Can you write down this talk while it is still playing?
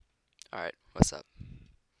Alright, what's up?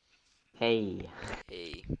 Hey,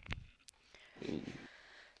 Hey. hey,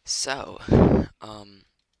 So, um,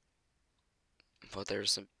 well,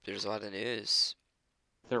 there's a lot of news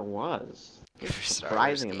there was. There's for a Star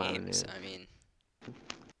Wars surprising amount of games. news I mean,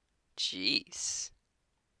 jeez.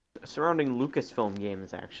 surrounding Lucasfilm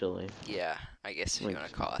games, actually. Yeah, I guess if you Like, want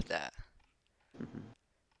to call it that. mhm.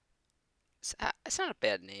 It's not a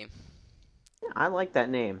bad name. Yeah, I like that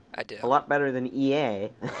name I do. a lot better than EA.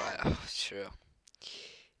 It's true.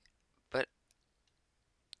 But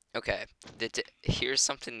okay, here's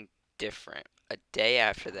something different. A day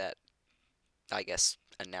after that, I guess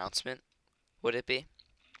announcement would it be?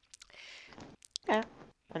 Yeah,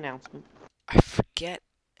 announcement. I forget.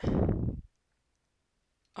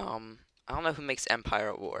 I don't know who makes Empire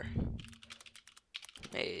at War.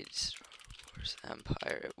 Made Star Wars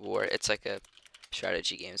Empire at War. It's like a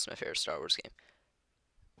strategy game. It's my favorite Star Wars game.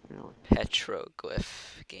 Really.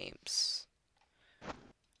 Petroglyph Games.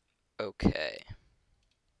 Okay.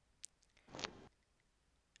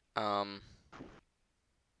 Um,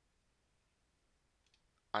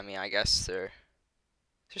 I mean, I guess they're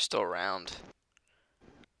still around,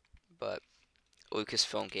 but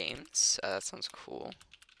Lucasfilm Games. That sounds cool.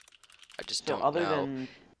 I just So, don't other know than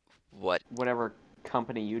what. whatever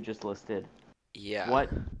company you just listed, Yeah. what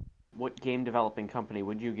what game developing company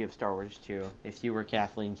would you give Star Wars to if you were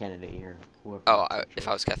Kathleen Kennedy or whoever Oh, else you if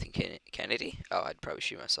I chose? was Kathleen Kennedy, oh, I'd probably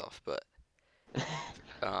shoot myself.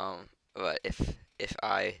 Um, but if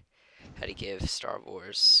I had to give Star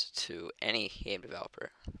Wars to any game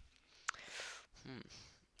developer, hmm,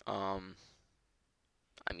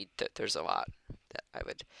 I mean, there's a lot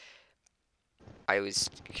that I always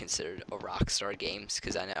considered a Rockstar Games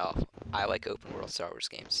because I know I like open world Star Wars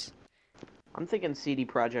games. I'm thinking CD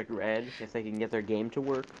Projekt Red if they can get their game to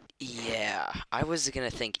work. Yeah, I was gonna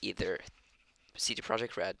think either CD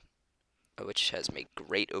Projekt Red, which has made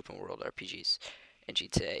great open world RPGs, and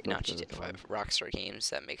GTA, Most not of the GTA time. 5, Rockstar Games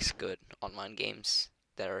that makes good online games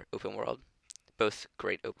that are open world. Both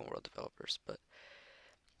great open world developers, but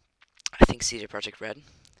I think CD Projekt Red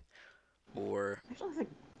or Actually,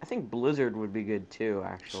 I think Blizzard would be good too.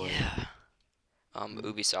 Actually, yeah, mm.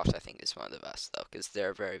 Ubisoft I think is one of the best though because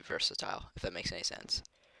they're very versatile. If that makes any sense.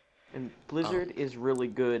 And Um, Blizzard is really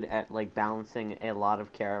good at like balancing a lot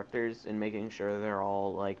of characters and making sure they're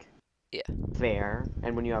all like yeah. fair.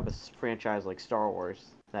 And when you have a franchise like Star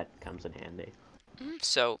Wars, that comes in handy.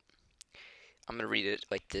 So I'm gonna read it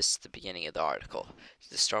like this: the beginning of the article.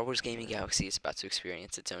 The Star Wars gaming galaxy is about to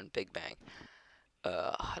experience its own Big Bang.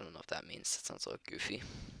 I don't know what that means. That sounds a little goofy.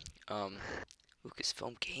 Um,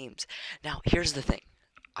 Lucasfilm Games. Now, here's the thing.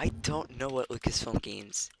 I don't know what Lucasfilm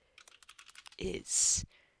Games is.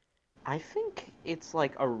 I think it's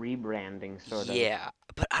like a rebranding sort of. Yeah,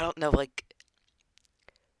 but I don't know. Like,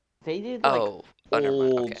 They did like oh, oh, never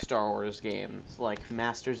mind. old Okay, Star Wars games, like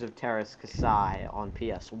Masters of Terras Kasai on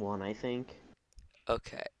PS1, I think.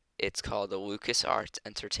 okay. It's called the LucasArts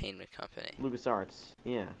Entertainment Company, LucasArts,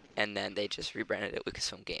 yeah. and then they just rebranded it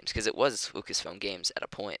Lucasfilm Games because it was Lucasfilm Games at a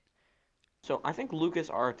point. So I think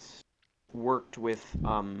LucasArts worked with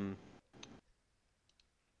and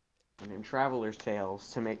Traveler's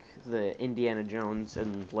Tales to make the Indiana Jones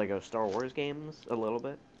and Lego Star Wars games a little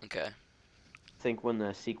bit. Okay. I think when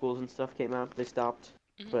the sequels and stuff came out, they stopped.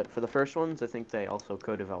 Hmm. But for the first ones, I think they also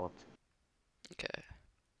co-developed. Okay.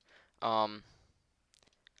 Um.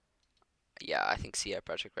 Yeah, I think CI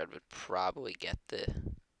Project Red would probably get the.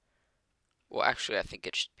 Well, actually, I think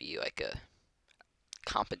it should be like a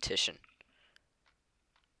competition,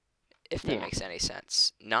 if that Yeah. makes any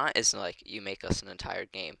sense. Not as like you make us an entire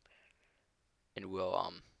game and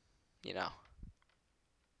we'll you know,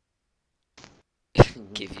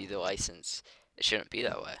 give Hmm. you the license. It shouldn't be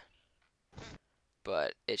that way.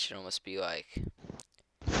 But it should almost be like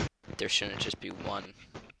there shouldn't just be one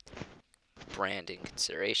brand in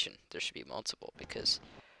consideration. There should be multiple because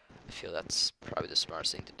I feel that's probably the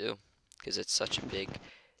smartest thing to do because it's such a big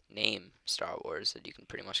name, Star Wars, that you can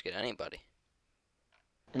pretty much get anybody.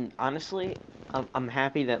 And honestly, I'm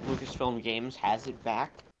happy that Lucasfilm Games has it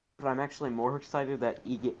back, but I'm actually more excited that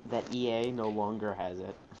EA no longer has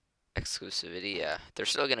it. Exclusivity, yeah. They're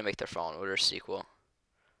still gonna make their Fallen Order sequel.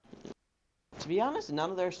 To be honest,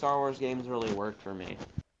 none of their Star Wars games really worked for me.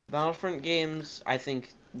 Battlefront games, I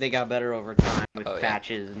think they got better over time with Oh yeah,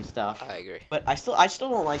 patches and stuff. I agree. But I still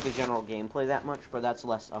don't like the general gameplay that much, but that's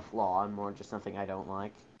less a flaw and more just something I don't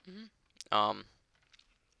like. Hmm. Um,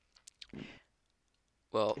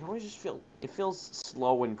 well, It feels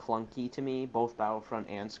slow and clunky to me, both Battlefront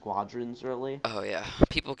and Squadrons really. oh yeah,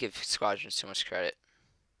 people give Squadrons too much credit,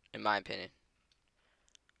 in my opinion.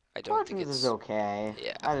 I don't think Origins is it's okay.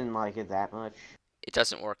 yeah. I didn't like it that much. It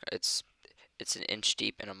doesn't work. It's an inch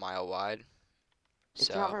deep and a mile wide. It's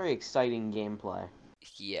not So very exciting gameplay.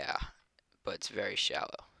 yeah, but it's very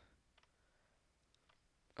shallow.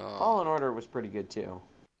 Fallen Order was pretty good too.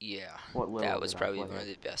 Yeah, What little that was did I probably play one of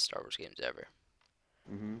it. the best Star Wars games ever.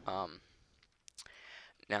 Hmm. Um,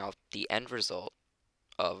 Now the end result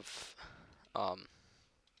of um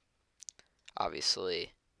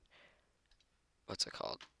obviously what's it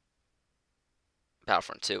called?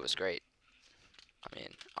 Battlefront 2 was great. I mean,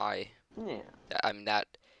 Yeah. I mean that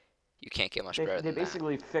you can't get much They, better they than that.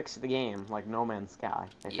 basically fixed the game like No Man's Sky.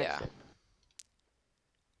 They Yeah, fixed it.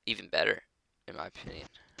 even better in my opinion.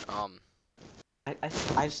 Um,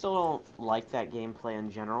 I still don't like that gameplay in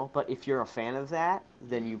general, but if you're a fan of that,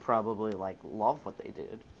 then you probably like love what they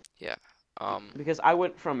did. yeah. Um, Because I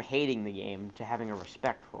went from hating the game to having a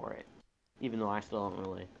respect for it, even though I still don't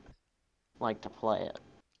really like to play it.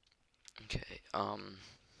 okay.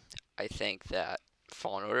 I think that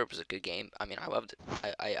Fallen Order was a good game. I mean, I loved it.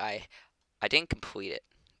 I didn't complete it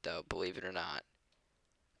though, believe it or not.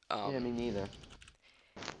 Yeah, Um, me neither.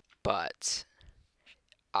 but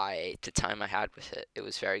the time I had with it, it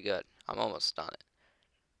was very good. I'm almost done it.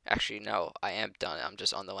 Actually, no, I am done. I'm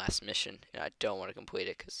just on the last mission, and I don't want to complete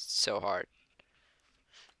it because it's so hard.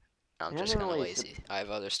 I'm It just hasn't kind of really, lazy. I have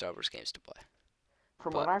other Star Wars games to play.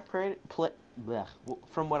 from what But I've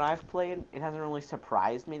from what I've played, it hasn't really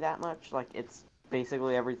surprised me that much. Like it's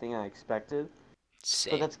basically everything I expected, but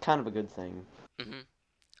same. that's kind of a good thing.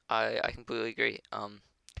 I completely agree.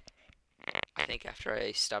 I think after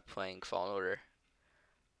I stopped playing Fallen Order,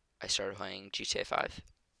 I started playing GTA 5,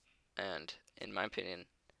 and in my opinion,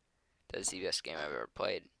 that is the best game I've ever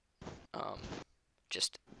played. Um,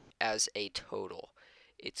 just as a total,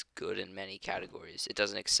 it's good in many categories. It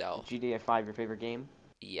doesn't excel. GTA 5 your favorite game?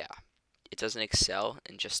 Yeah, it doesn't excel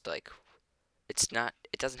in just like it's not.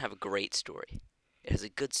 It doesn't have a great story. It has a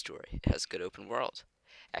good story. It has a good open world.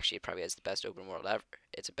 Actually, it probably has the best open world ever.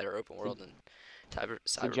 It's a better open world than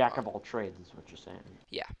It's a jack Cyberpunk. of all trades, is what you're saying.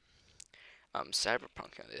 Yeah.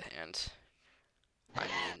 Cyberpunk, on the other hand, I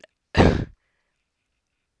mean,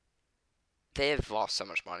 they have lost so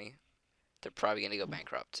much money. They're probably gonna go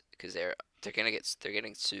bankrupt because they're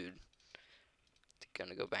getting sued. They're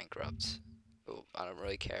gonna go bankrupt. Oh, I don't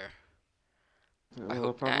really care. I They'll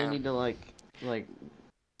hope. probably need to like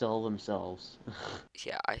sell themselves.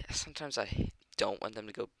 Yeah. I sometimes I don't want them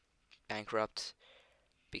to go bankrupt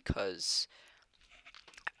because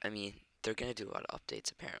I mean they're gonna do a lot of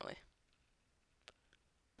updates apparently.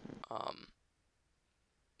 Um,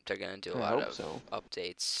 they're gonna do a I lot hope of so.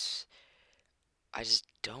 updates. I just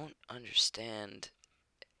don't understand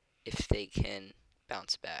if they can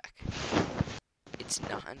bounce back. It's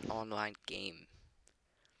not an online game.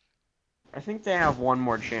 I think they have one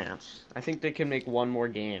more chance. I think they can make one more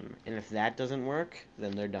game, and if that doesn't work,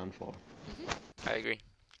 then they're done for. I agree.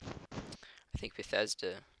 I think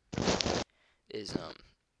Bethesda is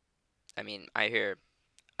I mean I hear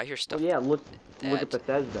Well, stuff yeah, look at that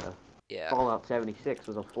Bethesda. yeah. Fallout 76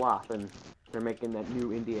 was a flop, and they're making that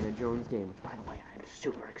new Indiana Jones game. Which, by the way, I'm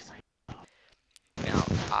super excited. Now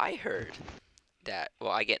I heard that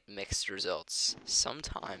well I get mixed results.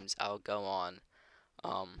 Sometimes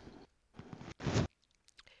um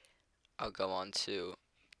I'll go on to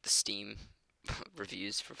the Steam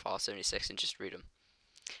reviews for Fallout 76 and just read them.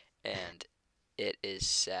 And it is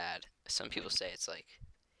sad. Some people say it's like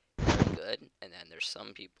very good, and then there's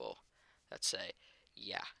some people that say,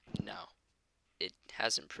 yeah, no, it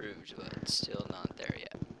has improved, but it's still not there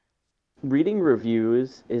yet. Reading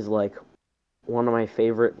reviews is like one of my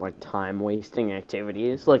favorite like time wasting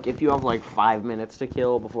activities. Like if you have like 5 minutes to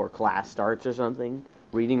kill before class starts or something,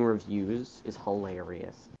 reading reviews is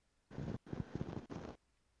hilarious.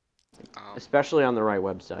 Um, Especially on the right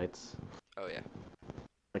websites, oh yeah,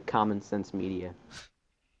 like Common Sense Media.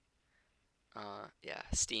 yeah,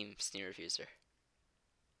 Steam reviews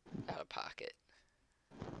are out of pocket,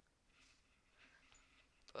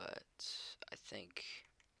 but I think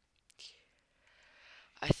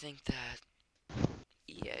I think that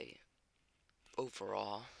EA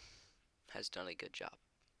overall has done a good job.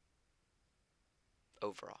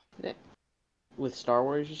 Overall, With Star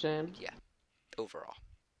Wars, you're saying? yeah, overall.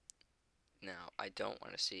 Now, I don't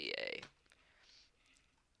want to see a.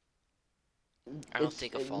 I don't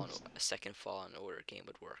think a second Fallen Order game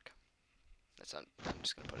would work. I'm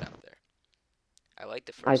just gonna put it out there. I like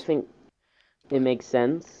the I first one, think it but makes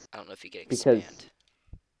sense I don't know if you could because expand.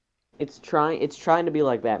 it's trying to be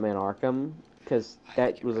like Batman Arkham because I think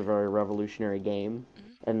that you're was a right. very revolutionary game,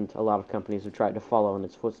 Hmm. and a lot of companies have tried to follow in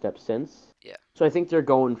its footsteps since. Yeah. So So I think they're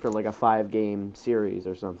going for like a 5 game series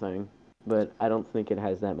or something, but I don't think it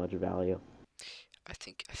has that much value. I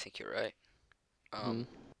think you're right. Hmm. Um,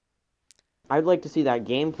 I'd like to see that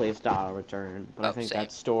gameplay style return, but I oh, think same.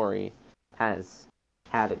 that story has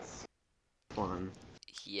had its fun.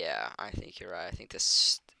 Yeah, I think you're right. I think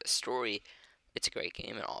this story, it's a great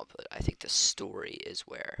game and all, but I think the story is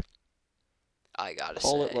where I gotta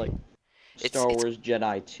Call it say like it's Star it's Wars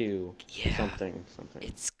Jedi 2 yeah, something something.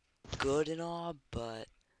 it's good and all, but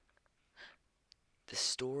the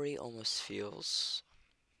story almost feels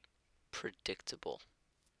predictable.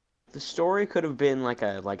 The story could have been like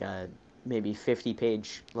a maybe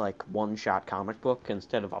 50-page like one-shot comic book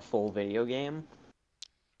instead of a full video game.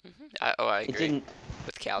 I It agree didn't.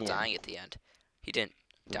 with Cal Yeah. dying at the end. He didn't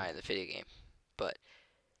die in the video game, but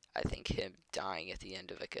I think him dying at the end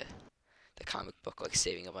of like the comic book, like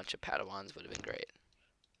saving a bunch of Padawans, would have been great.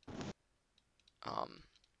 Um,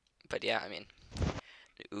 but yeah, I mean,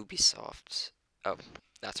 Ubisoft. Oh,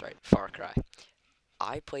 that's right, Far Cry.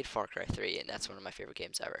 I played Far Cry 3, and that's one of my favorite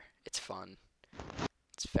games ever. It's fun.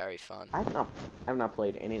 It's very fun. I've not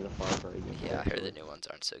played any of the Far Cry games Yeah, I heard the actually. new ones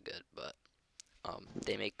aren't so good, but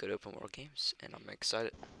they make good open world games, and I'm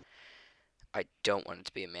excited. I don't want it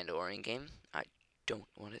to be a Mandalorian game. I don't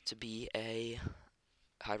want it to be a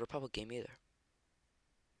High Republic game either.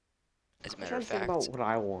 As a I'm matter trying of to think about fact, what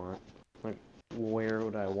I want. Like, where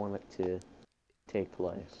would I want it to take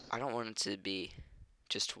place? I don't want it to be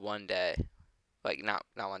just one day, like not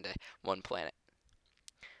one day, one planet.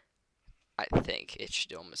 I think it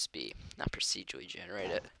should almost be not procedurally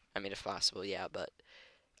generated. I mean, if possible, yeah, but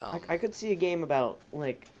I could see a game about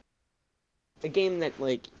like a game that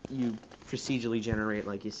like you procedurally generate,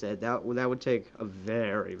 like you said. That would take a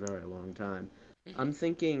very very long time. I'm mhm.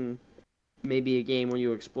 thinking maybe a game where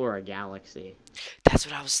you explore a galaxy. That's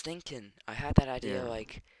what I was thinking. I had that idea Yeah.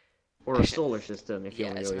 like Or a actually, solar system if you yeah.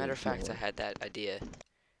 want to As go a matter even of fact, I smaller. had that idea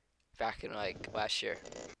back in like last year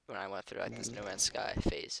when I went through like this No Man's Sky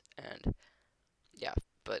phase, and yeah.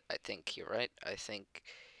 But I think you're right. I think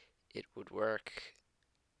it would work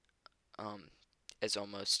um as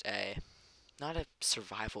almost a not a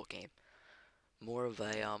survival game, more of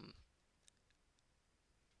a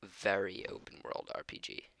very open world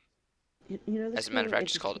RPG. You know, this As a matter of game fact, it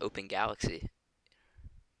it's just called Open Galaxy.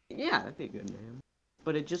 yeah, that'd be a good name.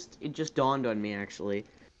 But it just dawned on me actually.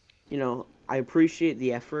 You know, I appreciate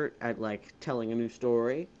the effort at like telling a new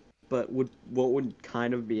story, but what would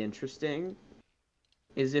kind of be interesting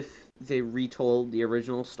is if they retold the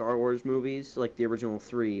original Star Wars movies, like the original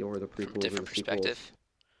 3 or the From a prequels or different the sequels. perspective,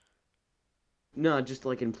 No, just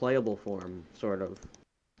like in playable form, sort of.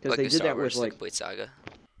 Because like they the did Star that with Wars The like, Complete Saga.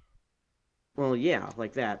 well, yeah,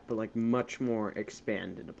 like that, but like much more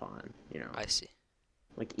expanded upon, you know. I see.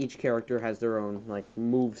 Like each character has their own like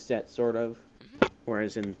move set, sort of. Hmm.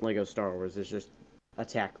 Whereas in Lego Star Wars, it's just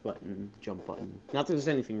attack button, jump button. Not that there's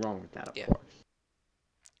anything wrong with that, of Yeah. course.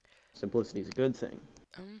 Simplicity is a good thing,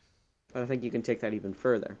 Um, but I think you can take that even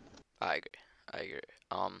further. I agree. I agree.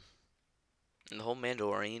 And the whole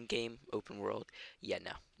Mandalorian game, open world. Yeah,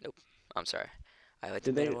 no, nope. I'm sorry. I like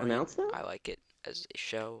the Did they Mandalorian. announce that? I like it as a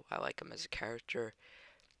show. I like him as a character.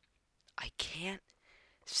 I can't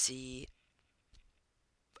see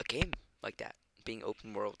a game like that being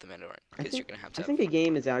open world with the Mandalorian I because you're think gonna have I to have. think a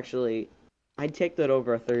game is actually. I'd take that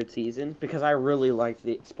over a third season because I really like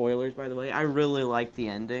the spoilers. By the way, I really like the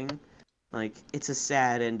ending. Like it's a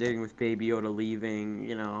sad ending with Baby Yoda leaving.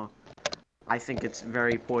 You know, I think it's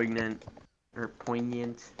very poignant or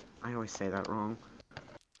poignant. I always say that wrong.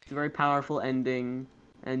 It's a very powerful ending,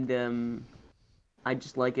 and I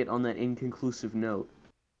just like it on that inconclusive note.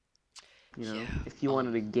 You know, Yeah. if you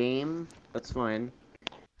wanted a game, that's fine.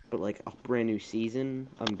 But like a brand new season,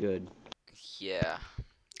 I'm good. Yeah.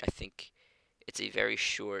 I think it's a very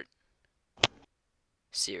short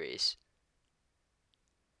series.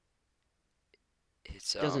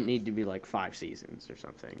 It's Doesn't need to be like 5 seasons or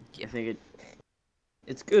something. I yeah. think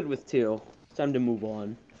it's good with 2. It's time to move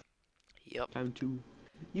on. Yep. Time to.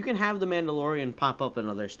 You can have the Mandalorian pop up in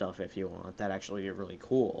other stuff if you want. That actually is really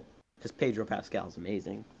cool because Pedro Pascal's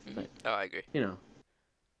amazing. Hmm. But Oh, I agree. you know,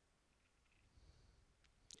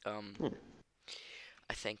 Um, hmm.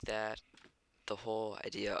 I think that the whole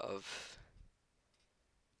idea of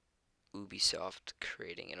Ubisoft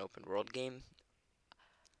creating an open world game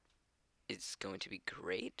is going to be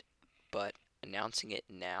great, but announcing it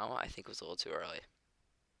now I think was a little too early.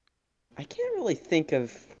 I can't really think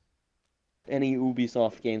of any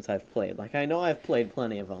Ubisoft games I've played. Like I know I've played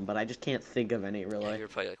plenty of them, but I just can't think of any Have really. you ever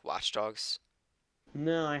played like Watch Dogs?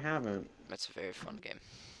 No, I haven't. That's a very fun game.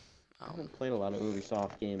 I Um, haven't played a lot of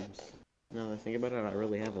Ubisoft games. Now that I think about it, I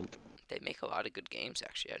really haven't. They make a lot of good games,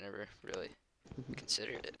 actually. I never really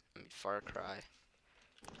considered it. I mean, Far Cry,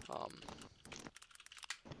 um,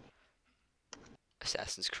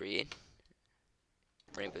 Assassin's Creed,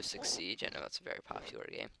 Rainbow Six Siege. I know that's a very popular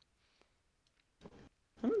game.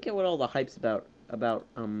 I don't get what all the hype's about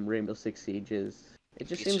Rainbow Six Siege is. It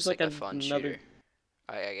just It's seems just like like a fun another. shooter,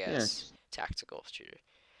 I Yeah, guess. Tactical shooter.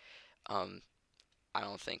 Um, I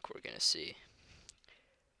don't think we're gonna see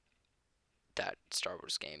that Star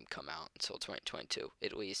Wars game come out until 2022,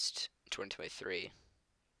 at least 2023.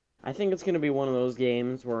 I think it's gonna be one of those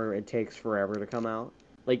games where it takes forever to come out.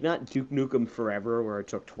 Like not Duke Nukem Forever, where it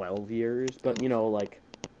took 12 years, but like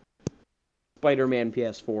Spider-Man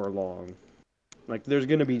PS4 long. Like there's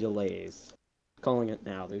gonna be delays. Calling it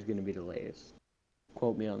now, there's gonna be delays.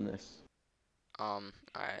 Quote me on this.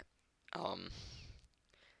 Alright.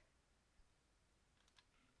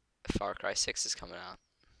 Far Cry 6 is coming out,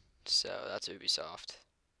 so that's Ubisoft.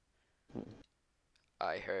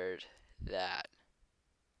 I heard that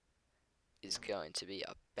is going to be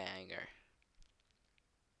a banger.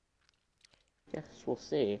 Yes, we'll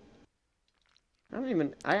see.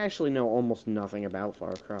 I actually know almost nothing about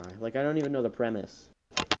Far Cry. Like, I don't even know the premise.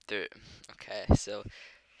 Okay, so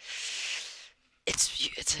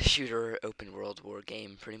it's a shooter open world war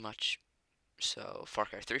game pretty much. So Far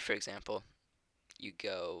Cry 3, for example, you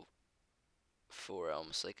go for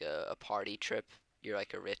almost like a party trip. You're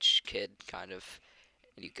like a rich kid kind of,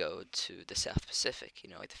 and you go to the South Pacific,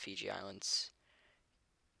 like the Fiji Islands,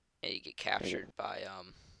 and you get captured by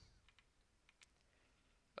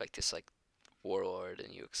like this like warlord,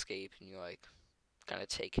 and you escape, and you like kind of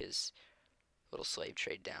take his little slave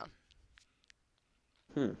trade down.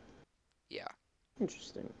 Yeah.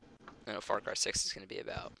 Interesting. I know Far Cry 6 is going to be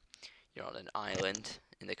about you're on an island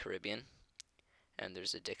in the Caribbean, and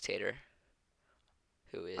there's a dictator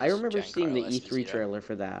who is I remember seeing the Giancarlo E3 Esposito. trailer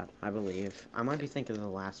for that, I believe. I might be thinking of the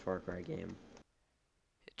last Far Cry game.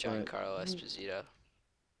 Giancarlo Esposito.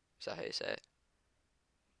 Is that how you say it?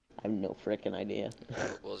 I have no frickin' idea.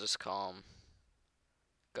 We'll just call him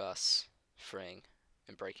Gus Fring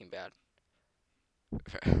in Breaking Bad.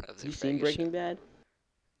 Have you seen Breaking Bad?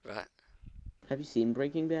 Right? Have you seen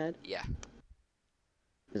Breaking Bad? Yeah.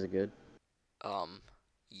 Is it good?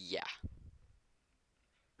 Yeah.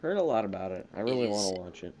 Heard a lot about it. I really want to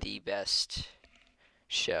watch it. The best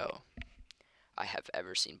show I have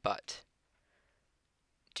ever seen, but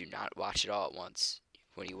do not watch it all at once.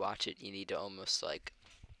 When you watch it, you need to almost like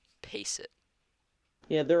pace it.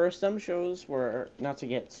 Yeah, there are some shows where, not to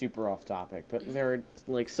get super off topic, but there are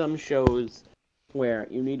like some shows where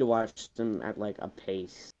you need to watch them at like a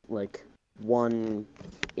pace, like one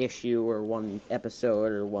issue or one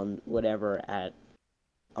episode or one whatever at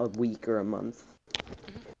a week or a month.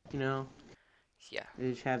 You know? Yeah.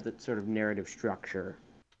 They just have that sort of narrative structure.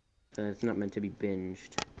 And it's not meant to be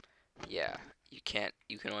binged. Yeah. You can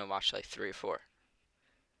only watch like 3 or 4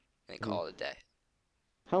 and call it a day.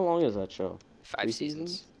 How long is that show? 5 3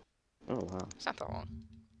 seasons. Oh wow. It's not that long.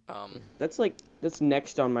 That's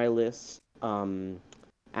next on my list.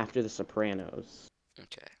 After The Sopranos.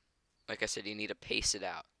 Okay. Like I said, you need to pace it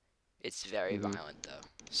out. It's very violent though.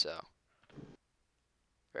 So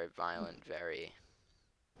very violent, very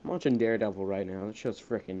I'm watching Daredevil right now. That show's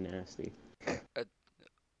freaking nasty.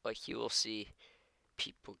 like you will see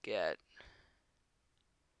people get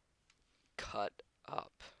cut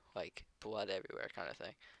up, like blood everywhere kind of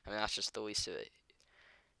thing. I mean, that's just the least of it.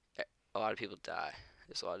 A lot of people die.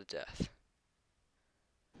 There's a lot of death.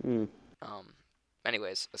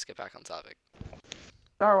 Anyways, let's get back on topic.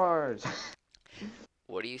 Star Wars!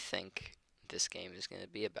 What do you think this game is going to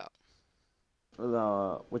be about?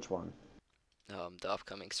 Which one? The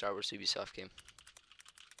upcoming Star Wars Ubisoft game.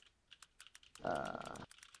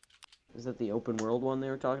 Is that the open world one they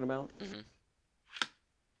were talking about? Mhm.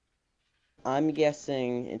 I'm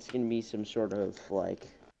guessing it's gonna be some sort of like,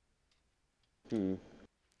 I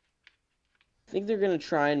think they're gonna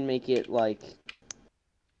try and make it like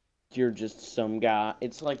you're just some guy.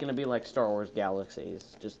 It's like gonna be like Star Wars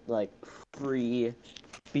Galaxies, just like free,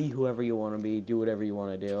 be whoever you want to be, do whatever you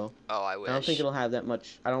want to do. Oh, I wish. I don't think it'll have that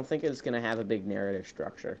much. I don't think it's gonna have a big narrative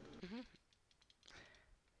structure.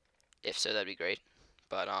 If so, that'd be great.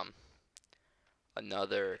 But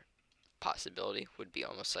another possibility would be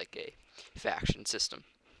almost like a faction system.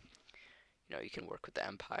 You can work with the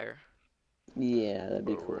Empire. Yeah, that'd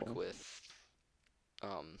be or cool. work with the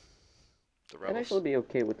I'd Rebels. actually be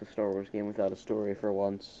okay with the Star Wars game without a story for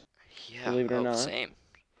once. Yeah, Believe it or not. Same.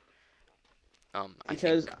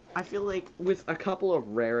 I feel like with a couple of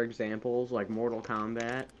rare examples like Mortal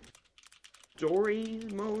Kombat, story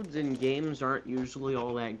modes in games aren't usually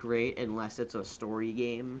all that great unless it's a story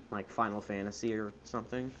game like Final Fantasy or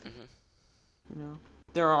something. Hmm. You know,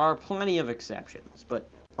 there are plenty of exceptions, but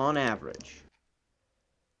on average,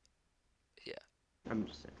 Yeah. I'm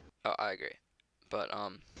just saying. Oh, I agree. But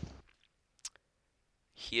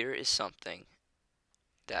here is something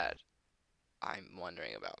that I'm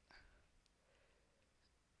wondering about.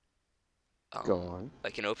 Go on.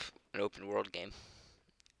 Like an open world game.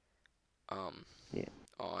 Um, Yeah.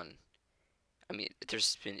 on I mean,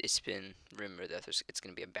 it's been rumored that it's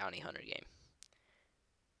gonna be a bounty hunter game,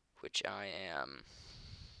 which I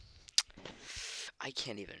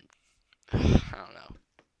can't even. I don't know.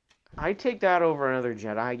 I take that over another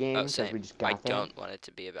Jedi Oh, game because same. we just I got that. don't want it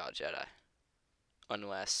to be about Jedi,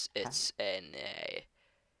 unless it's in a.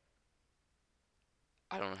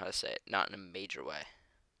 I don't know how to say it. Not in a major way.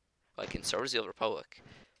 Like in Star Wars: The Old Republic,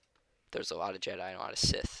 there's a lot of Jedi and a lot of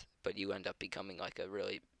Sith, but you end up becoming like a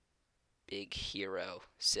really big hero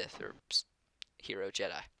Sith or hero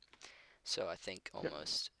Jedi. So I think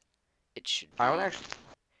almost it should I would be. actually.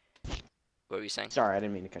 What were you saying? Sorry, I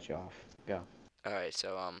didn't mean to cut you off. Go. All right,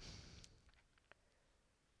 so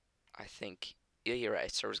I think yeah, you're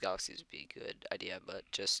right. Star Wars Galaxies would be a good idea, but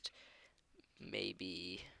just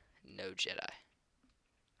maybe no Jedi.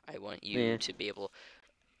 I want you Yeah. to be able,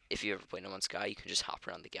 if you ever play No Man's Sky, you can just hop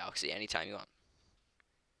around the galaxy anytime you want.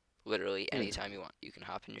 Literally Hmm. anytime you want. You can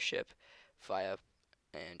hop in your ship, fly up,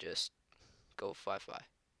 and just go fly.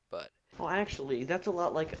 But Well, actually, that's a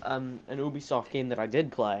lot like an Ubisoft game that I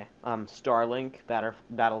did play. Starlink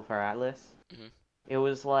Battle for Atlas. mhm, It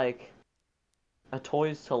was like a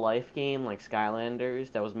Toys to Life game like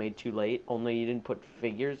Skylanders that was made too late. Only you didn't put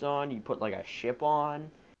figures on. You put like a ship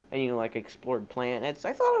on, and you like explored planets.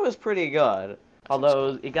 I thought it was pretty good, that sounds cool.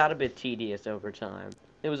 although it got a bit tedious over time.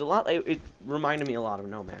 It was a lot. It reminded me a lot of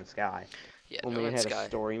No Man's Sky. Yeah, No Only it Man's had a Sky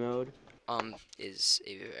story mode. is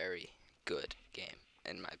a very good game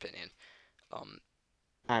in my opinion. Um,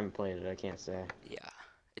 I haven't played it. I can't say. yeah,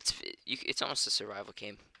 it's almost a survival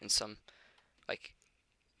game in some like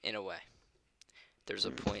in a way. There's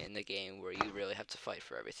a point in the game where you really have to fight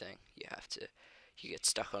for everything. You get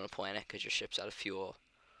stuck on a planet because your ship's out of fuel,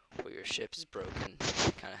 or your ship is broken.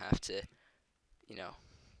 You kind of have to, you know,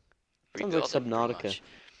 Sounds like rebuild it pretty Subnautica. much.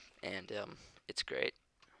 And it's great.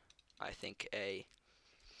 I think a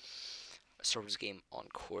Star Wars game on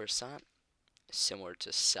Coruscant, similar to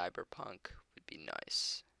Cyberpunk, would be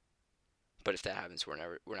nice. But if that happens, we're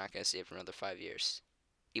not gonna see it for another 5 years,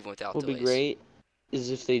 even without What would be delays. great is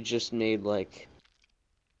if they just made like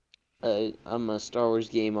a Star Wars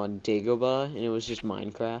game on Dagobah and it was just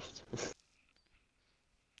Minecraft.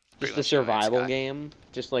 Pretty Just a much No Man's survival Sky. game.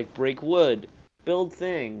 Just like break wood, build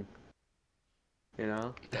thing. You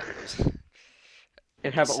know? That was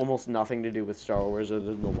It have almost nothing to do with Star Wars other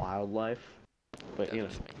than the wildlife. But that'd you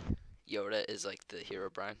be funny. Yoda is like the hero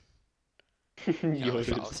Brian. know. He only Yoda's.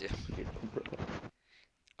 follows you.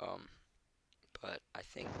 Um, but I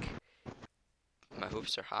think my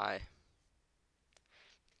hopes are high,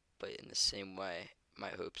 but in the same way, my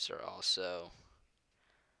hopes are also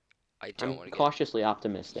I don't I'm want to get cautiously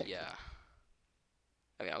optimistic. yeah.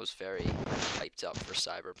 I mean, I was very hyped up for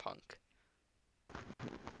Cyberpunk.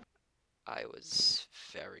 I was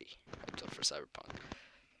very hyped up for Cyberpunk.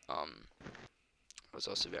 I was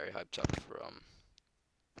also very hyped up for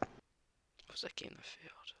what was that game that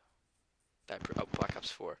failed? Black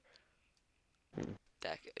Ops 4. Hmm.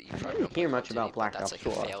 That you I probably didn't don't play hear Call of much Duty, about but Black that's Ops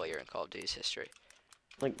like a 4. failure in Call of Duty's history.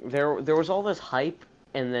 Like there was all this hype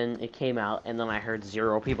and then it came out and then I heard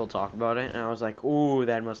zero people talk about it and I was like, "Ooh,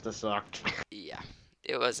 that must have sucked." Yeah,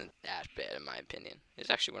 it wasn't that bad in my opinion. It's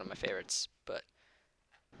actually one of my favorites, but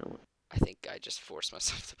I think I just forced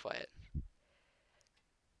myself to play it.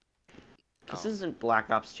 This Um, isn't Black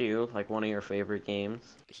Ops 2, like one of your favorite games.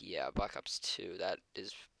 yeah, Black Ops 2, that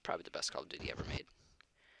is probably the best Call of Duty ever made.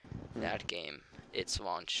 Hmm. That game, its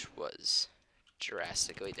launch was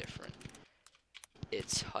drastically different.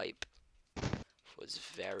 Its hype was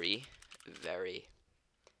very, very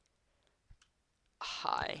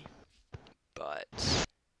high, but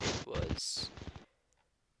it was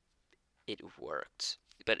it worked.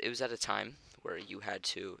 But it was at a time where you had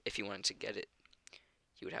to, if you wanted to get it,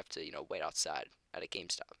 you would have to, wait outside at a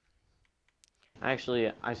GameStop.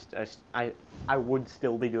 Actually, I would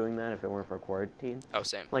still be doing that if it weren't for quarantine. Oh,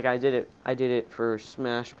 same. Like I did it for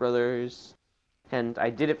Smash Brothers, and I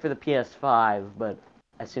did it for the PS5. But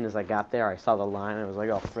as soon as I got there, I saw the line, and I was like,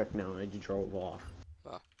 "Oh frick no!" And I just drove off.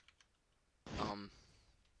 Well, um,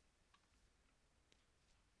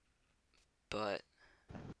 but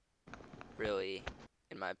really,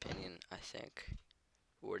 in my opinion, I think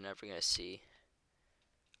we're never gonna see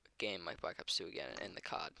game like Black Ops 2 again in the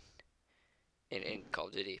COD in Call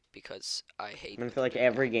of Duty because I hate I what feel they're like doing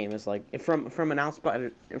now. every game is like from an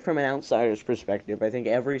outsider's perspective. I think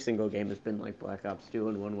every single game has been like Black Ops 2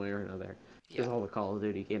 in one way or another because Yeah. all the Call of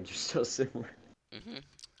Duty games are so similar. Mhm.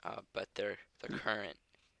 But the current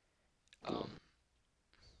um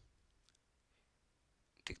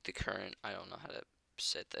the current I don't know how to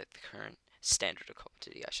say that the current standard of Call of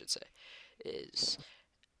Duty I should say is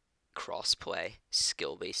cross-play,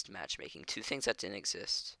 skill-based matchmaking. Two things that didn't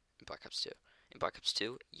exist in Black Ops 2. In Black Ops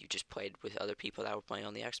 2, you just played with other people that were playing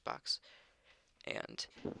on the Xbox, and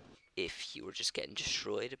if you were just getting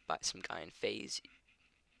destroyed by some guy in phase,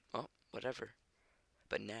 well, whatever.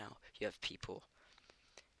 But now you have people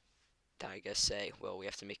that I guess say, well, we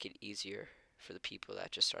have to make it easier for the people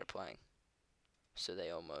that just started playing. So they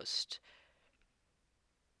almost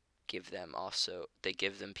give them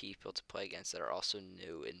people to play against that are also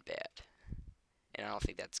new and bad. And I don't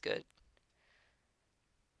think that's good.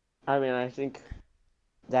 I mean, I think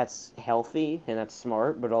that's healthy and that's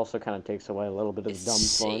smart, but also kind of takes away a little bit of It's the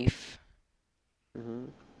dumb fun. safe.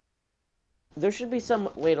 There should be some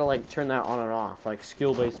way to like turn that on and off, like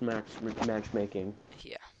skill-based matchmaking.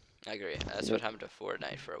 Yeah, I agree. That's what happened to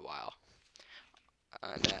Fortnite for a while.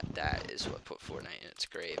 And that is what put Fortnite in its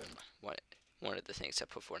grave, and one of the things that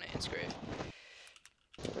put Fortnite in its grave.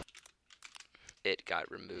 It got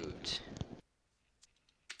removed.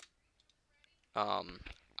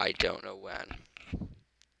 I don't know when.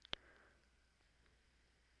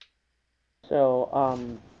 So,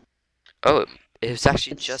 Oh, it was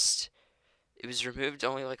actually it's it was removed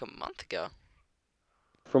only like a month ago.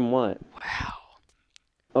 from what? Wow.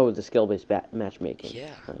 Oh, the skill-based matchmaking.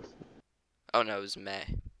 Yeah. Nice. Oh no, it was May.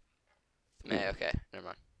 May, okay, never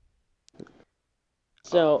mind.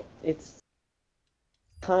 So it's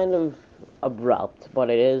kind of abrupt, but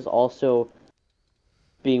it is also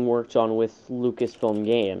being worked on with Lucasfilm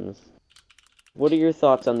Games. What are your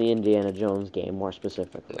thoughts on the Indiana Jones game, more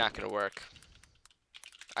specifically? Not gonna work.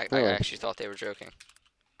 I Really? actually thought they were joking.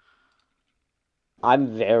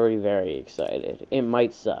 I'm very, very excited. It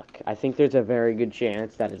might suck. I think there's a very good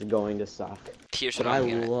chance that it's going to suck. Here's But what I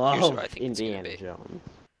here's what I love think it's gonna Indiana be. Jones.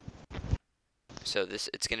 So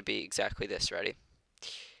it's gonna be exactly this. Ready?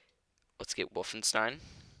 Let's get Wolfenstein,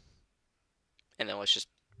 and then let's just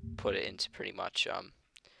put it into pretty much a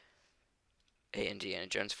Indiana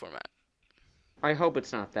Jones format. I hope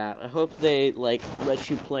it's not that. I hope they like let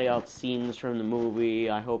you play out scenes from the movie.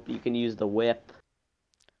 I hope you can use the whip.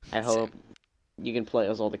 I Same. hope you can play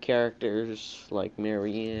as all the characters like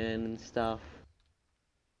Marianne and stuff.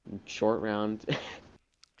 And Short Round.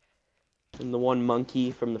 And the one monkey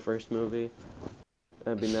from the first movie.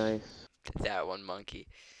 That'd be nice. That one monkey.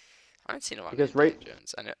 I haven't seen a lot of Because Indiana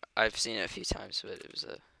Jones. I know I've seen it a few times, but it was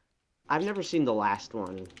a I've never seen the last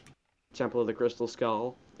one, Temple of the Crystal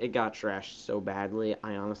Skull. It got trashed so badly.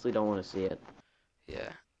 I honestly don't want to see it.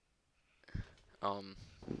 yeah. I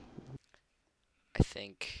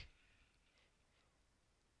think.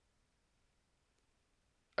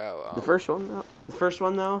 Oh, The first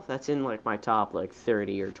one though, that's in like my top like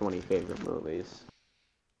 30 or 20 favorite movies.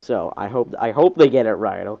 So I hope they get it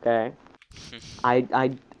right. Okay.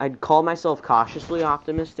 I'd call myself cautiously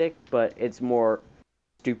optimistic, but it's more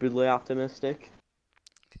stupidly optimistic.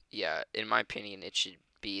 yeah. In my opinion, it should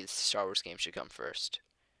be the Star Wars game should come first.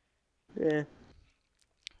 Yeah.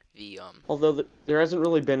 The Although there hasn't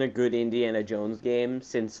really been a good Indiana Jones game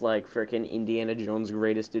since like frickin' Indiana Jones'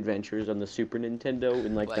 Greatest Adventures on the Super Nintendo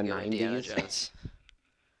in like the Lego Indiana 90s. Jones.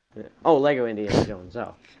 Oh, Lego Indiana Jones.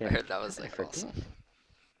 Oh, I yeah. heard that was I like forget. awesome.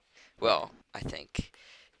 Well, I think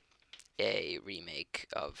a remake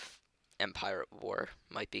of Empire at War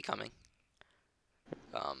might be coming.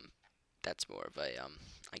 That's more of a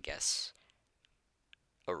I guess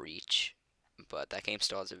a reach, but that game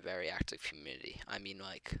still has a very active community. I mean,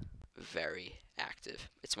 like very active.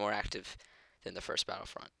 It's more active than the first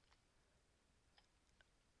Battlefront.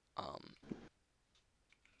 Um,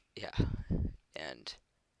 yeah, and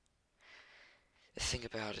the thing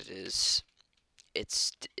about it is,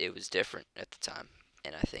 it was different at the time,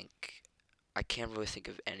 and I think I can't really think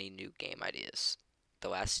of any new game ideas. The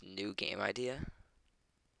last new game idea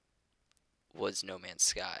was No Man's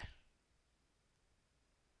Sky.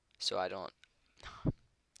 So I don't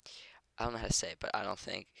know how to say it, but I don't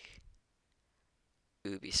think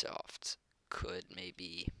Ubisoft could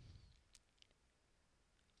maybe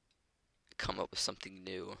come up with something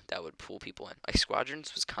new that would pull people in. Like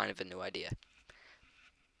Squadrons was kind of a new idea,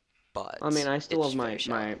 but I mean, I still it's have very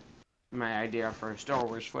shallow. my idea for a Star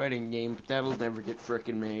Wars fighting game, but that'll never get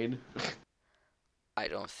frickin' made. I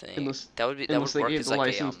don't think unless that unless would they work gave as the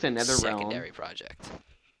like a license to NetherRealm. secondary project.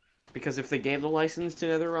 Because if they gave the license to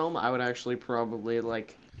NetherRealm, I would actually probably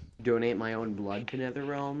like donate my own blood to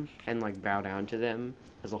NetherRealm and like bow down to them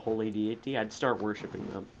as a holy deity. I'd start worshiping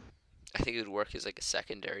them. I think it would work as like a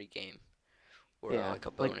secondary game or Yeah, like a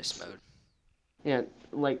like bonus mode. yeah,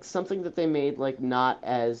 like something that they made like not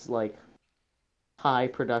as like high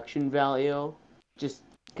production value. Just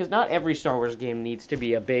because not every Star Wars game needs to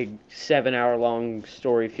be a big 7 hour long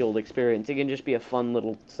story fueled experience. It can just be a fun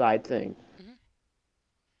little side thing.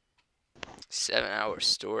 7 hour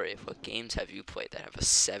story. What games have you played that have a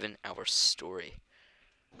 7 hour story?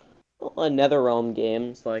 Well, NetherRealm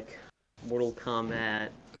games like Mortal Kombat,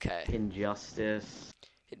 Okay. Injustice,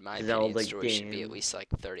 In my opinion, Zelda stories should be at games. least like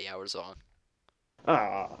 30 hours long.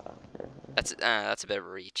 Ah. That's a bit of a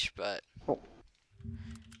reach, but Oh.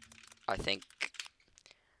 I think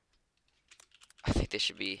I think they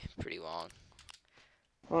should be pretty long.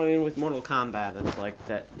 Well, I mean, with Mortal Kombat, it's like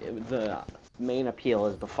that. The main appeal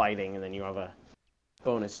is the fighting, and then you have a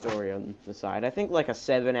bonus story on the side. I think like a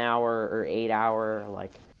 7 hour or 8 hour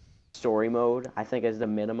like story mode. I think is the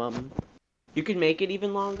minimum. You could make it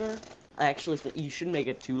even longer. I actually think you shouldn't make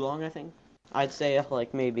it too long. I think I'd say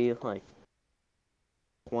like maybe like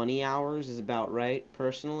 20 hours is about right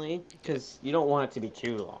personally, because you don't want it to be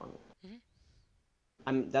too long.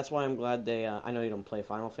 Mhm. That's why I'm glad they. I know you don't play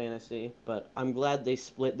Final Fantasy, but I'm glad they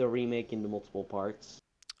split the remake into multiple parts.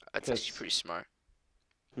 That's actually Because, pretty smart.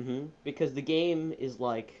 because the game is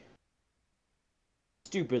like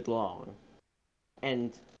stupid long,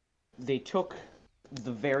 and they took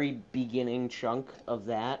the very beginning chunk of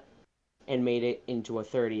that and made it into a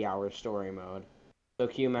 30-hour story mode. So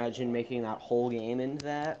can you imagine making that whole game into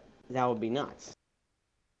that? That would be nuts.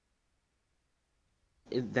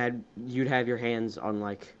 That you'd have your hands on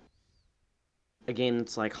like a game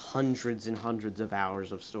that's like hundreds and hundreds of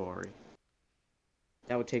hours of story.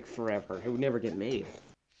 That would take forever. It would never get made.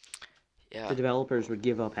 Yeah. The developers would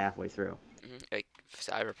give up halfway through. Like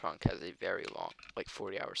Cyberpunk has a very long, like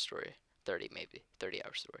 40-hour story, 30 maybe,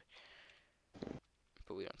 30-hour story.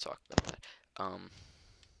 But we don't talk about that.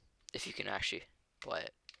 If you can actually play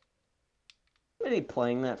it. Anybody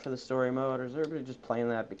playing that for the story mode, or is everybody just playing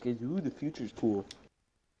that because ooh, the future's cool?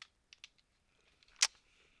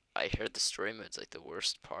 I heard the story mode's like the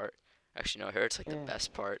worst part. Actually, no, I heard it's like the Yeah.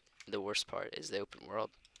 best part. The worst part is the open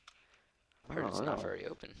world. I heard Oh, it's not really? very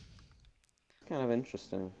open. Kind of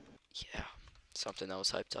interesting. Yeah, something that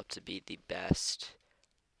was hyped up to be the best.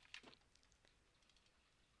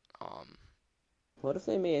 Um, What if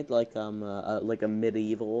they made like a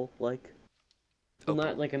medieval well, open.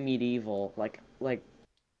 not like a medieval like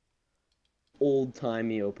old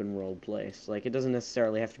timey open world place. Like it doesn't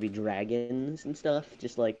necessarily have to be dragons and stuff.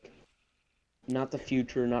 Just like not the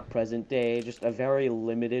future, not present day. Just a very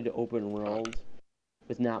limited open world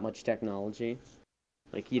with not much technology.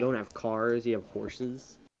 Like you don't have cars, you have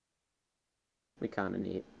horses. Be kind of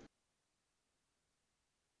neat.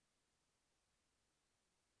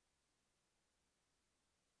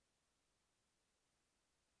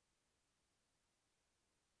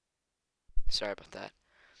 Sorry about that.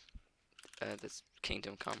 That's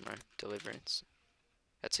Kingdom Come, right? Deliverance.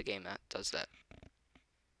 That's a game that does that.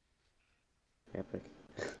 Epic.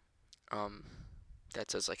 Um, that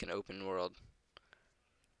does like an open world,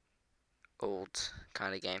 old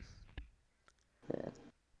kind of game. Yeah.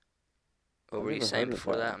 What I've were you never saying heard of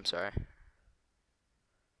before that? that. I'm sorry.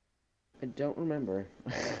 I don't remember.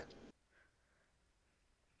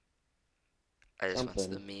 I just went to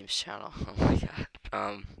the Something. memes channel. Oh my god.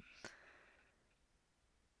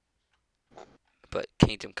 But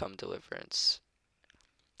Kingdom Come Deliverance.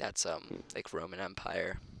 That's like Roman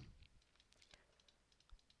Empire.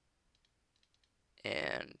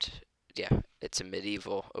 And yeah, it's a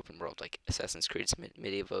medieval open world, like Assassin's Creed's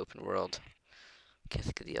medieval open world. Can't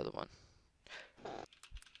think of the other one.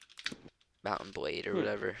 Mountain Blade or Hmm.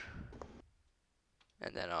 whatever.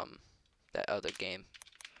 And then that other game,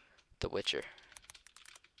 The Witcher.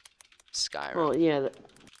 Skyrim. Well, yeah,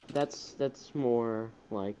 that's more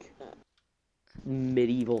like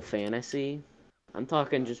medieval fantasy. I'm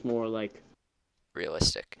talking just more like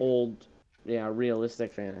Realistic. old, yeah,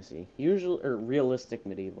 realistic fantasy. Usually, or realistic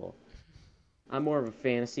medieval. I'm more of a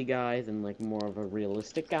fantasy guy than like more of a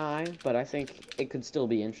realistic guy, but I think it could still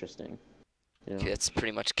be interesting. You know, Okay, that's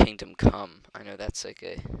pretty much Kingdom Come. I know that's like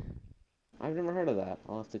a, I've never heard of that.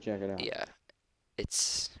 I'll have to check it out. yeah,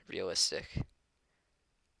 it's realistic.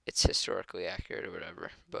 It's historically accurate or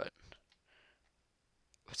whatever, but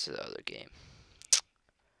what's the other game?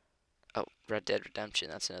 Oh, Red Dead Redemption.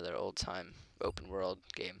 That's another old time open world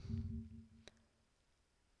game.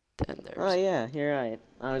 Then Oh there's, yeah, you're right.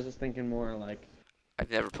 I was just thinking more like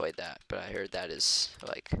I've never played that, but I heard that is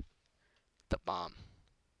like the bomb.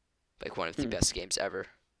 Like one of the best games ever.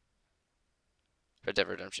 Red Dead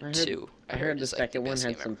Redemption 2, I heard the is like the second one best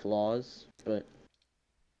had game some ever. flaws, but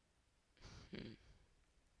Hmm.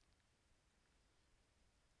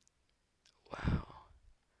 Wow.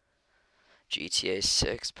 GTA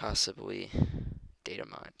 6, possibly. Data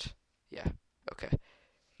mined. Yeah, okay.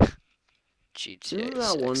 GTA remember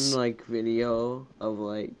that one 6. like video of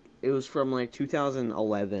like it was from like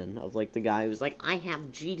 2011 of like the guy who was like, I have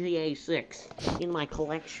GTA 6 in my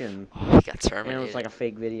collection, Oh, he got and it was terminated. like a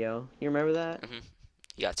fake video. You remember that?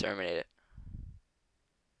 He got terminated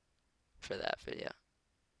for that video.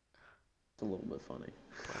 It's a little bit funny.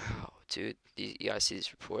 Wow, dude, you gotta see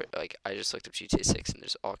this report. Like, I just looked up GTA 6 and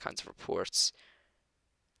there's all kinds of reports.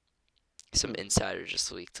 Some insider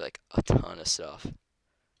just leaked like a ton of stuff.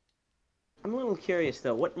 I'm a little curious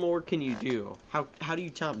though. What more can you do? How do you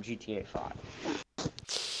top GTA 5?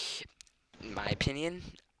 In my opinion,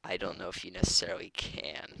 I don't know if you necessarily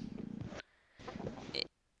can. It,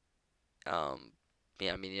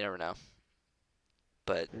 yeah, I mean, you never know.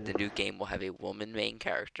 But the new game will have a woman main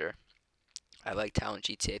character. I liked how in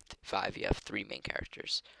GTA 5 you have 3 main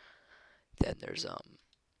characters. Then there's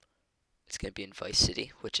it's gonna be in Vice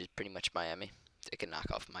City, which is pretty much Miami. They can knock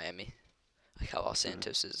off Miami, like how Los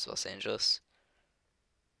Santos is Los Angeles.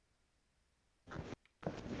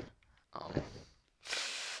 Um,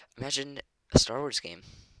 Imagine a Star Wars game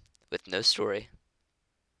with no story,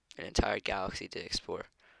 an entire galaxy to explore.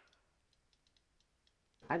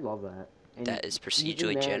 I'd love that. And That is even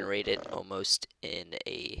procedurally that, generated almost in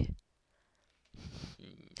a,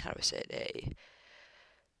 how do I say it,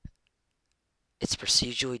 it's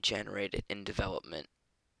procedurally generated in development.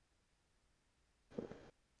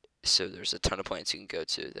 So there's a ton of planets you can go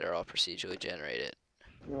to that are all procedurally generated.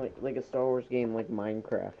 you know, like a Star Wars game like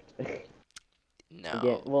Minecraft. Again,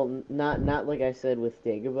 No. well, not like I said with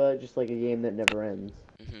Dagobah, just like a game that never ends.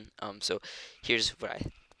 So here's what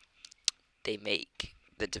they make.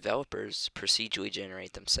 The developers procedurally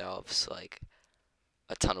generate themselves like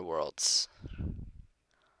a ton of worlds.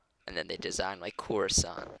 And then they design like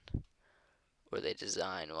Coruscant. Or they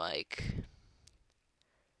design like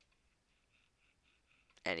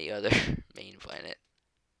any other main planet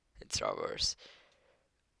in Star Wars.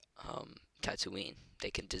 Tatooine. They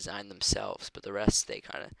can design themselves, but the rest they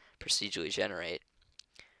kind of procedurally generate.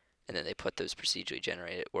 And then they put those procedurally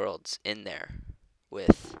generated worlds in there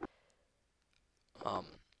with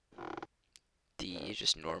the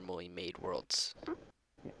just normally made worlds.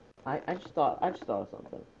 I just thought of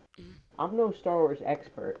something. Mhm. I'm no Star Wars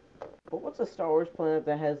expert, but what's a Star Wars planet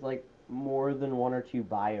that has like more than one or two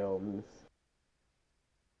biomes?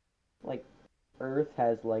 Like Earth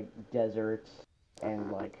has like deserts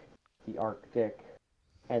and like the Arctic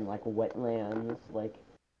and like wetlands. Like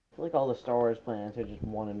I feel like all the Star Wars planets are just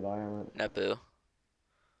one environment. Naboo.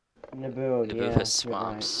 Naboo, Naboo yeah, has you're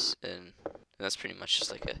right. swamps, and that's pretty much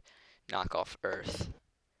just like a knockoff Earth.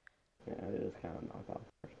 Yeah, it is kind of knockoff.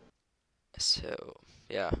 So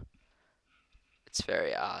yeah, it's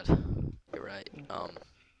very odd. You're right.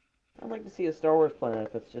 I'd like to see a Star Wars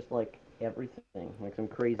planet that's just like everything, like some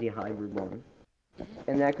crazy hybrid one.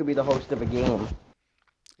 And that could be the host of a game,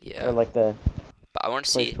 Yeah, or like the but I want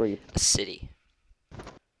to place see where you. a city.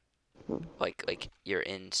 Like you're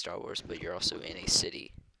in Star Wars, but you're also in a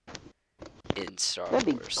city in Star That'd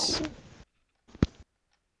be Wars. cool.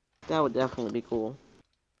 That would definitely be cool.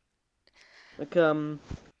 Like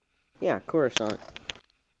yeah, Coruscant.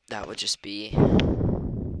 That would just be,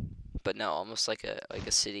 but no, almost like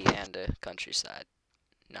a city and a countryside,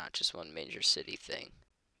 not just one major city thing.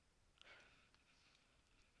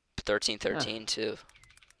 1313 too.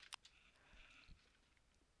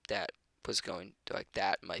 That was going like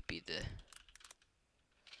that might be the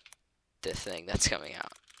thing that's coming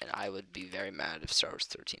out, and I would be very mad if Star Wars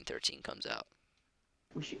 1313 comes out.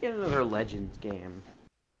 We should get another Legends game.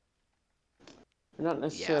 Not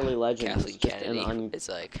necessarily Yeah, Legends, Kathleen it's just Kennedy is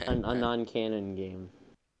like a non-canon game.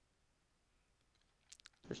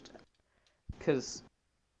 Because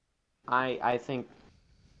I think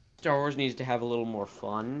Star Wars needs to have a little more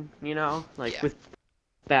fun, you know? Like Yeah. with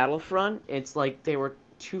Battlefront, it's like they were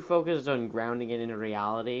too focused on grounding it in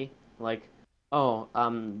reality. Like, oh,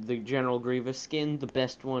 the General Grievous skin, the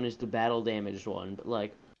best one is the battle damaged one, but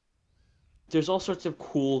like there's all sorts of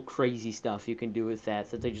cool, crazy stuff you can do with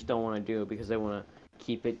that they just don't want to do because they want to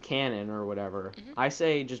keep it canon or whatever. Mhm. I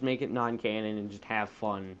say just make it non-canon and just have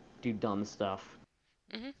fun, do dumb stuff.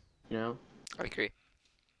 Mhm. You know? I agree.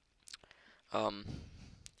 I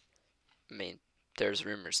mean, there's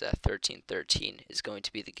rumors that 1313 is going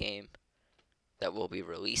to be the game that we'll be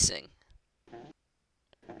releasing.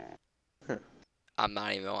 Huh. I'm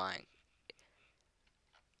not even lying.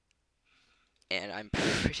 and I'm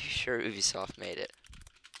pretty sure Ubisoft made it.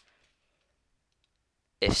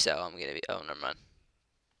 If so, I'm gonna be. Oh, never mind.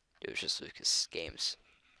 It was just Lucas Games.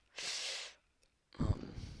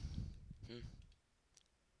 Um,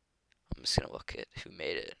 I'm just gonna look at who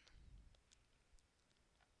made it.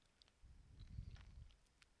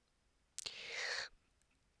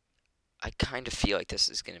 I kind of feel like this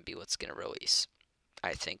is gonna be what's gonna release.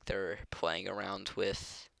 I think they're playing around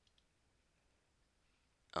with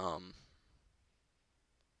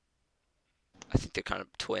I think they're kind of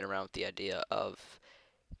toying around with the idea of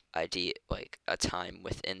like a time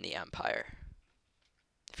within the Empire.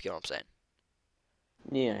 If you get what I'm saying.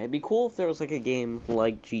 Yeah, it'd be cool if there was like a game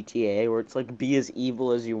like GTA where it's like be as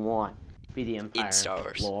evil as you want, be the Empire, In Star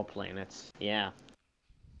Wars. blow up planets. Yeah.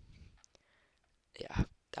 Yeah,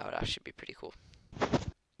 that would actually be pretty cool.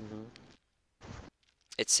 Mm-hmm.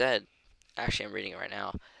 It said, actually, I'm reading it right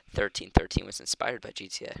now. 1313 was inspired by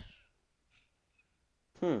GTA.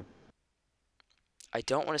 I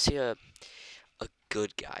don't want to see a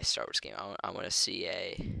good guy Star Wars game. I want to see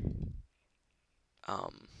a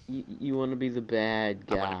You want to be the bad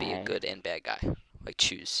guy. I want to be a good and bad guy. Like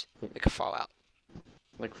choose, like a Fallout.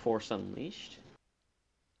 Like Force Unleashed.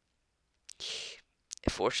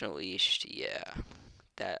 Force Unleashed, yeah.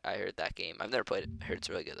 That I heard that game. I've never played it. I heard it's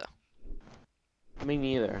really good though. Me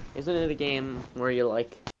neither. Isn't it a game where you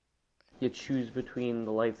choose between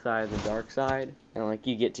the light side and the dark side, and like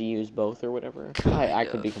you get to use both or whatever? I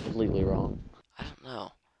could be completely wrong. I don't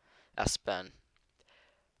know. Ask Ben.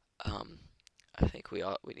 I think we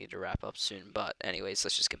need to wrap up soon, but anyways,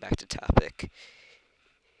 let's just get back to topic.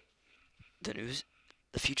 The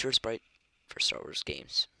future is bright for Star Wars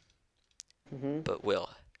games. Mm-hmm. But Will,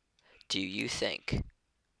 do you think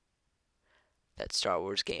that Star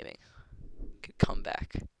Wars gaming could come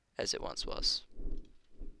back as it once was?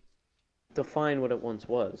 Define what it once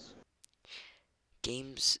was.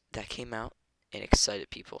 Games that came out and excited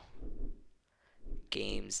people.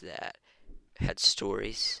 Games that had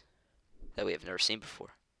stories that we have never seen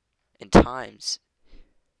before.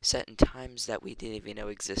 Set in times that we didn't even know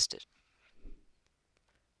existed.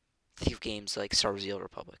 Think of games like Star Wars: The Old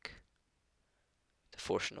Republic, The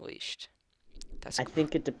Force Unleashed. I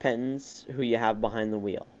think it depends who you have behind the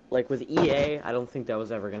wheel. Like with EA, I don't think that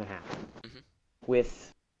was ever going to happen. Mm-hmm.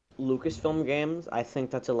 With Lucasfilm games, I think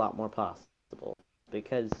that's a lot more possible.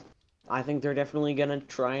 Because I think they're definitely going to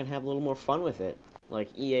try and have a little more fun with it. Like,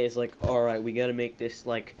 EA is like, alright, we got to make this,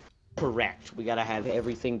 like, correct. We got to have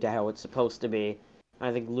everything to how it's supposed to be.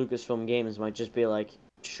 I think Lucasfilm games might just be like,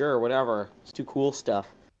 sure, whatever. Let's do cool stuff.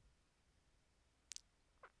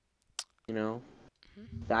 You know?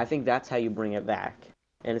 I think that's how you bring it back.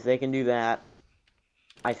 And if they can do that,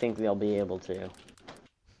 I think they'll be able to.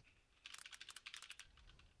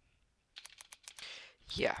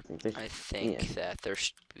 Yeah, I think that there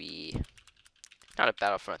should be not a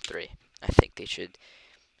Battlefront 3. I think they should,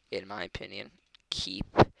 in my opinion, keep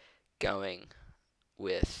going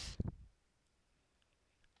with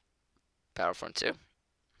Battlefront 2.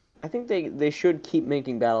 I think they should keep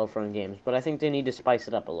making Battlefront games, but I think they need to spice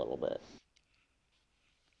it up a little bit.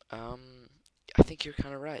 I think you're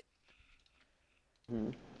kind of right.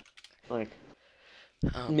 Like,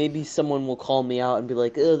 maybe someone will call me out and be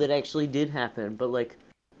like, oh, that actually did happen, but like,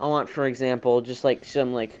 I want, for example, just like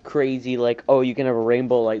some like crazy, like, oh, you can have a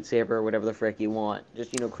rainbow lightsaber or whatever the frick you want.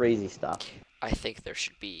 Just, crazy stuff. I think there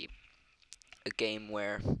should be a game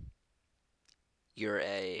where you're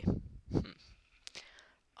I don't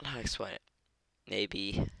know how to explain it.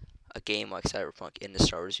 Maybe a game like Cyberpunk in the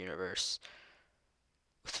Star Wars universe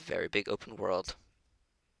with a very big open world,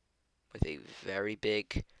 with a very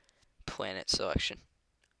big planet selection.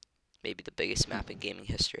 Maybe the biggest map in gaming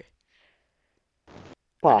history.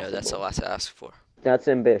 Possible. I know that's a lot to ask for. That's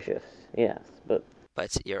ambitious, yes, but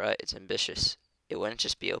You're right, it's ambitious. It wouldn't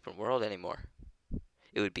just be open world anymore.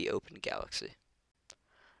 It would be open galaxy.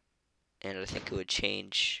 And I think it would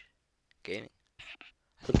change gaming.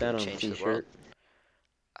 Put that on a t-shirt.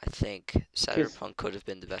 I think Cyberpunk could have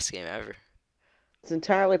been the best game ever. It's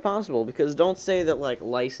entirely possible, because don't say that, like,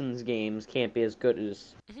 licensed games can't be as good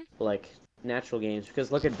as, like, natural games,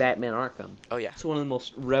 because look at Batman Arkham. Oh, yeah. It's one of the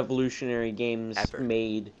most revolutionary games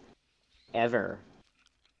made ever.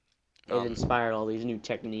 It inspired all these new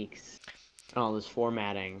techniques and all this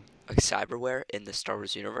formatting. Like, cyberware in the Star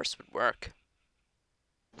Wars universe would work.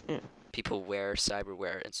 Yeah. People wear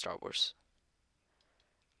cyberware in Star Wars.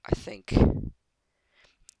 I think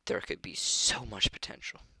there could be so much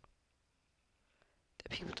potential that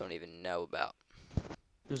people don't even know about.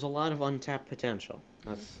 There's a lot of untapped potential.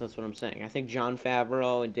 That's what I'm saying. I think Jon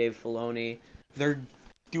Favreau and Dave Filoni, they're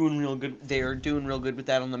doing real good. They are doing real good with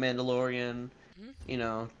that on The Mandalorian. Mhm. You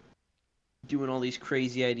know, doing all these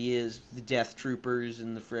crazy ideas, the Death Troopers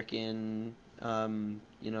and the frickin'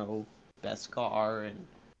 Beskar, and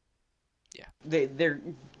Yeah. they're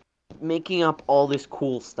making up all this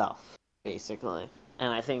cool stuff basically,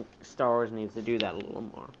 and I think Star Wars needs to do that a little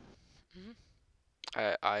more. Mhm.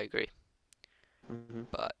 I agree, Hmm.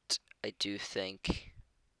 but I do think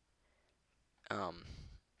um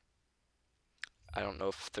I don't know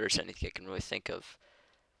if there's anything I can really think of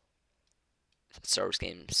that Star Wars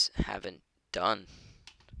games haven't done.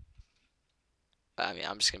 I mean,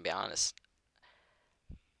 I'm just gonna be honest.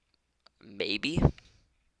 Maybe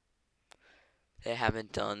they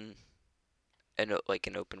haven't done an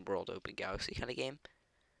open world, open galaxy kind of game,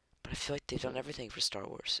 but I feel like they've done everything for Star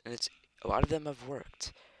Wars, and it's a lot of them have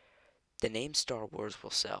worked. The name Star Wars will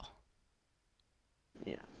sell,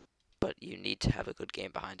 Yeah. but you need to have a good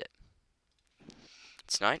game behind it.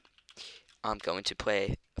 Tonight, I'm going to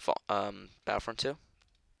play Battlefront 2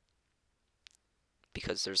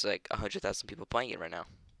 because there's like 100,000 people playing it right now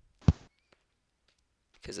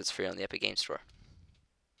because it's free on the Epic Games Store.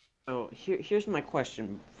 Oh, here's my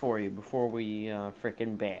question for you before we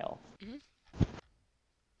frickin' bail. Hmm.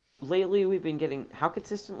 Lately, we've been getting. How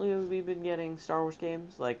consistently have we been getting Star Wars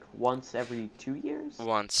games? Like once every 2 years?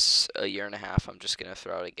 Once a year and a half, I'm just gonna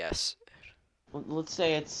throw out a guess. Let's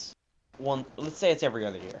say it's one. Let's say it's every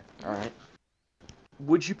other year. All Hmm. right.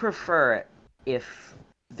 Would you prefer it if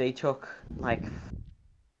they took like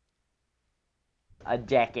a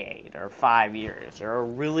decade or 5 years or a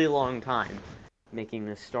really long time making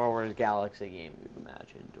this Star Wars Galaxy game you've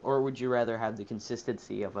imagined, or would you rather have the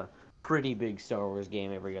consistency of a pretty big Star Wars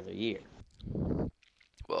game every other year?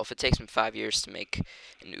 Well, if it takes me 5 years to make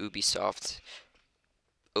an Ubisoft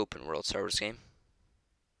open world Star Wars game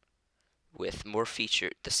with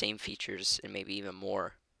the same features, and maybe even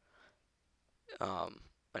more,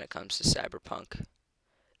 when it comes to Cyberpunk,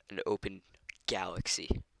 an open galaxy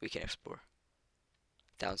we can explore.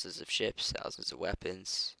 Thousands of ships, thousands of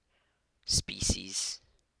weapons, species.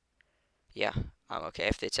 Yeah, I'm okay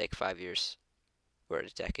if they take 5 years or a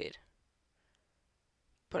decade.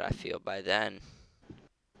 But I feel by then,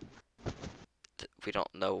 we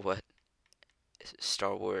don't know what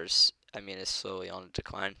Star Wars. I mean, is slowly on a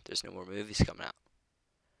decline. There's no more movies coming out.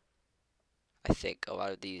 I think a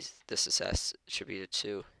lot of the success attributed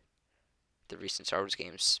to the recent Star Wars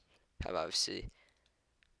games have obviously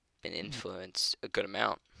been influenced a good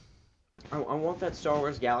amount. I want that Star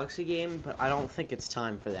Wars Galaxy game, but I don't think it's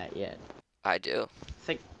time for that yet. I do. I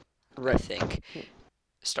think I right. think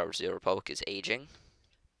Star Wars: The Old Republic is aging.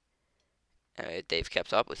 They've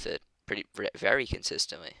kept up with it very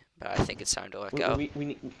consistently, but I think it's time to let go. We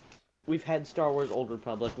need, we've had Star Wars Old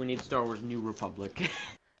Republic. We need Star Wars New Republic.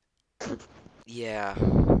 Yeah.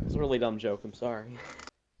 It's a really dumb joke. I'm sorry.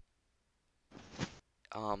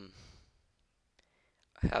 Um.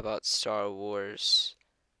 How about Star Wars?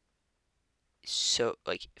 So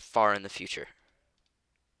like far in the future,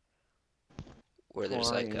 where there's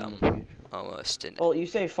Far like in the future. almost an Well, you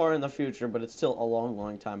say far in the future, but it's still a long,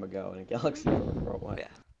 long time ago in a galaxy far, far away. yeah,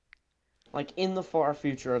 Like in the far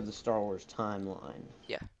future of the Star Wars timeline.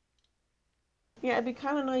 yeah. Yeah, it'd be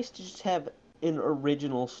kind of nice to just have an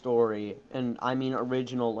original story, and I mean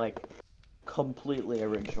original, like completely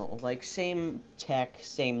original. Like same tech,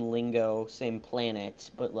 same lingo, same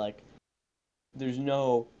planet, but like there's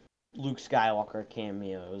no Luke Skywalker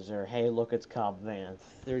cameos or hey, look, it's Cobb Vanth.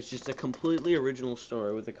 There's just a completely original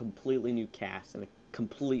story with a completely new cast and a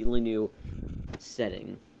completely new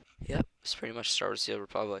setting. Yep, it's pretty much Star Wars: The Old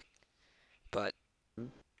Republic. But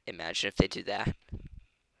imagine if they do that,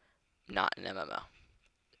 not an MMO.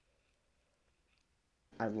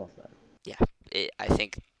 I love that. Yeah, I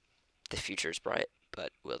think the future is bright,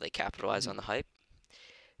 but will they capitalize on the hype?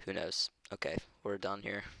 Who knows? Okay, we're done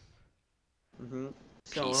here. Mm-hmm.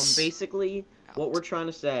 So Peace basically, what we're out. trying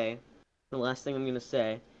to say, the last thing I'm gonna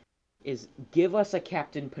say, is give us a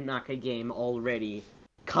Captain Panaka game already.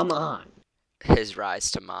 Come on. His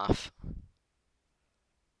rise to Moff.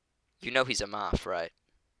 You know he's a Moff, right?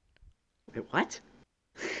 Wait, what?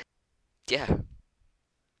 Yeah,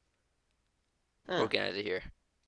 we're Huh. getting out of here.